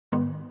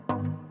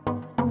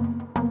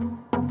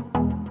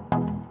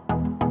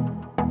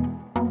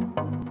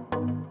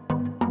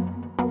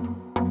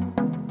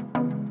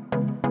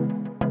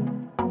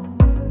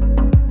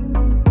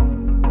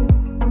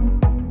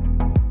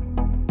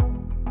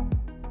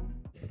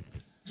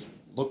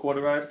look what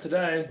arrived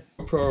today.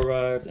 GoPro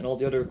arrived and all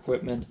the other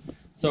equipment.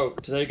 So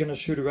today gonna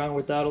shoot around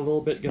with that a little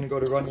bit, gonna go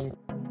to Runyon.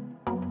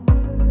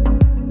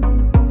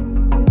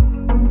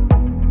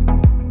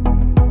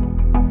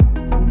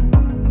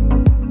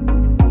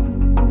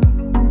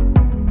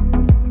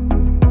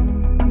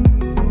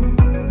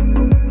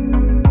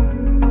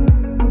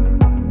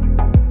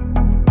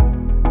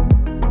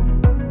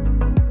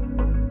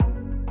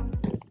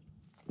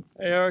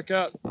 Hey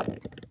Erica,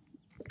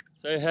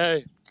 say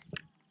hey.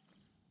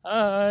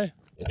 Hi,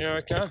 it's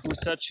Erica, who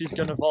said she's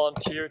gonna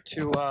volunteer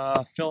to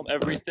film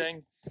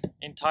everything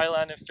in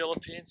Thailand and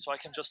Philippines, so I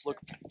can just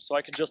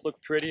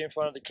look pretty in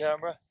front of the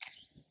camera.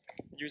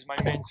 Use my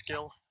main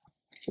skill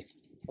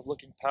of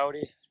looking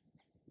pouty,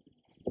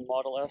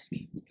 model-esque,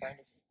 kind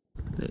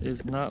of. It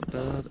is not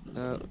bad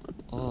at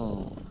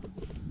all.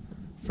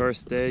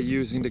 First day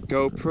using the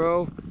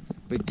GoPro,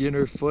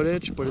 beginner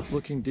footage, but it's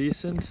looking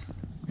decent,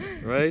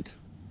 right?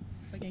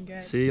 Looking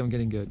good. See, I'm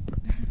getting good.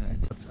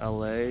 That's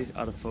LA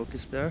out of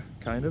focus there,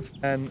 kind of.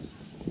 And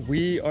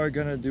we are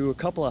gonna do a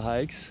couple of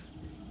hikes,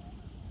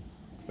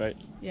 right?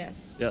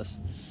 Yes. Yes.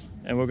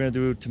 And we're gonna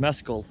do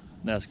Temescal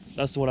next.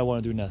 That's what I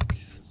want to do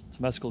next.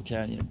 Temescal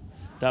Canyon.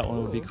 That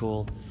one would be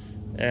cool.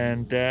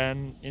 And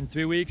then in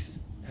 3 weeks,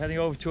 heading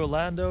over to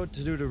Orlando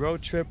to do the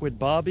road trip with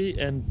Bobby.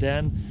 And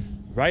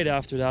then right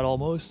after that,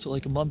 almost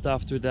like a month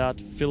after that,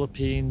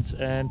 Philippines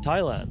and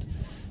Thailand.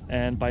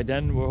 And by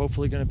then, we're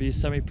hopefully going to be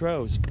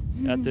semi-pros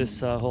at this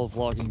whole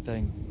vlogging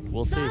thing.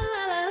 We'll see.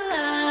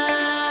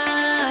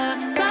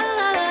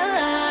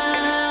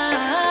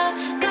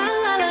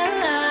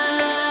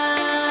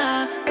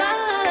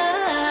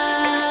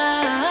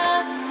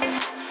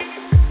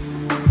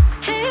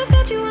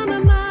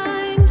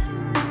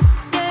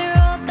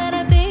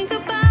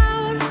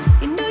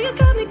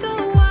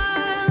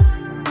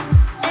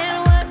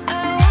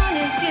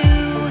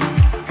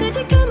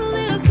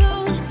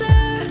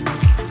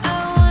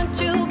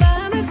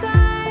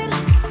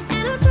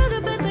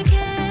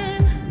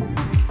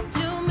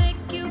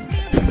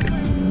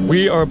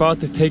 We are about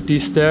to take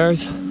these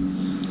stairs.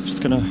 It's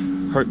gonna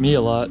hurt me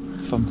a lot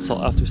from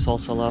after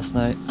salsa last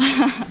night.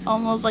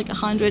 Almost like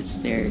 100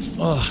 stairs.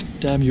 Oh,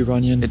 damn you,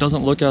 Runyon. It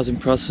doesn't look as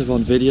impressive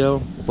on video,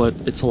 but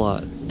it's a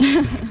lot.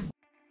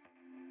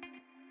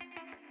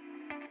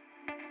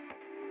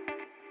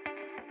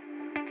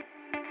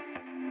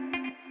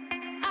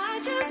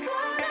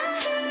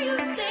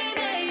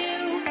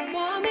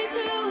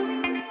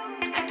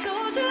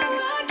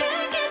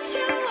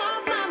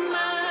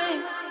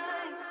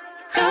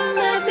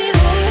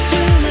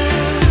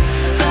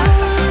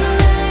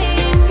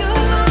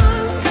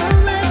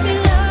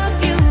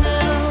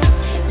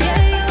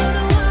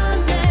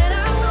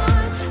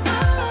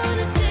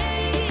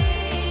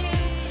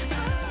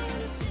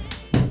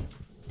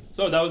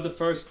 So that was the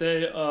first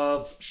day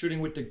of shooting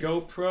with the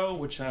GoPro,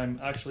 which I'm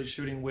actually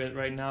shooting with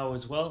right now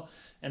as well.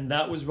 And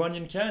that was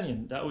Runyon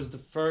Canyon. That was the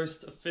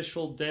first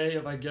official day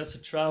of, I guess,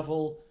 a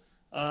travel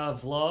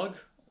vlog,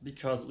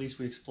 because at least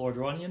we explored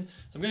Runyon.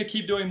 So I'm going to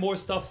keep doing more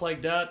stuff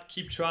like that,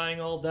 keep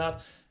trying all that.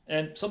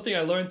 And something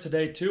I learned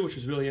today too, which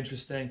was really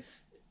interesting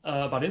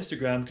about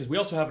Instagram, because we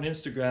also have an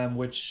Instagram,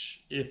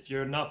 which if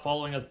you're not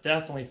following us,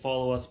 definitely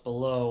follow us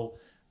below.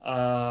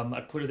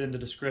 I put it in the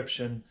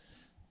description.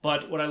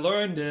 But what I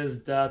learned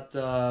is that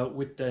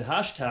with the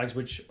hashtags,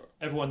 which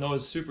everyone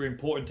knows is super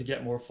important to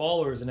get more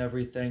followers and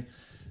everything,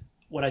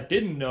 what I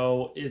didn't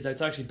know is that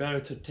it's actually better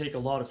to take a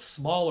lot of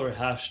smaller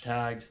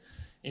hashtags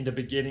in the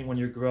beginning when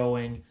you're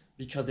growing,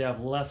 because they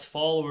have less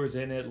followers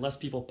in it, less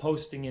people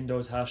posting in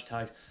those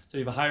hashtags. So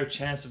you have a higher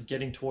chance of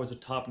getting towards the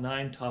top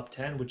 9, top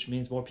 10, which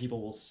means more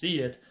people will see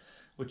it,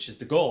 which is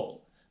the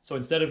goal. So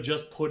instead of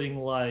just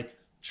putting like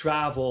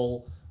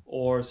travel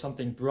or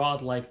something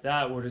broad like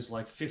that, where there's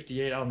like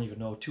 58, I don't even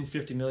know,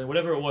 250 million,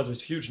 whatever it was a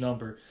huge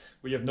number,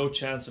 where you have no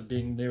chance of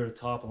being near the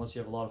top unless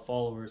you have a lot of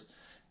followers,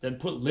 then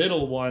put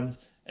little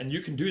ones. And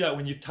you can do that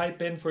when you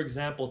type in, for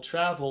example,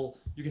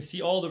 travel, you can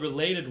see all the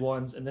related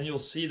ones, and then you'll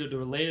see that the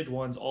related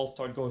ones all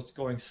start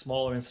going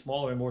smaller and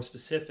smaller and more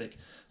specific.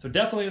 So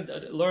definitely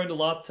learned a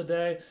lot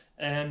today,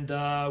 and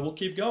we'll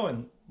keep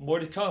going. More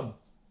to come.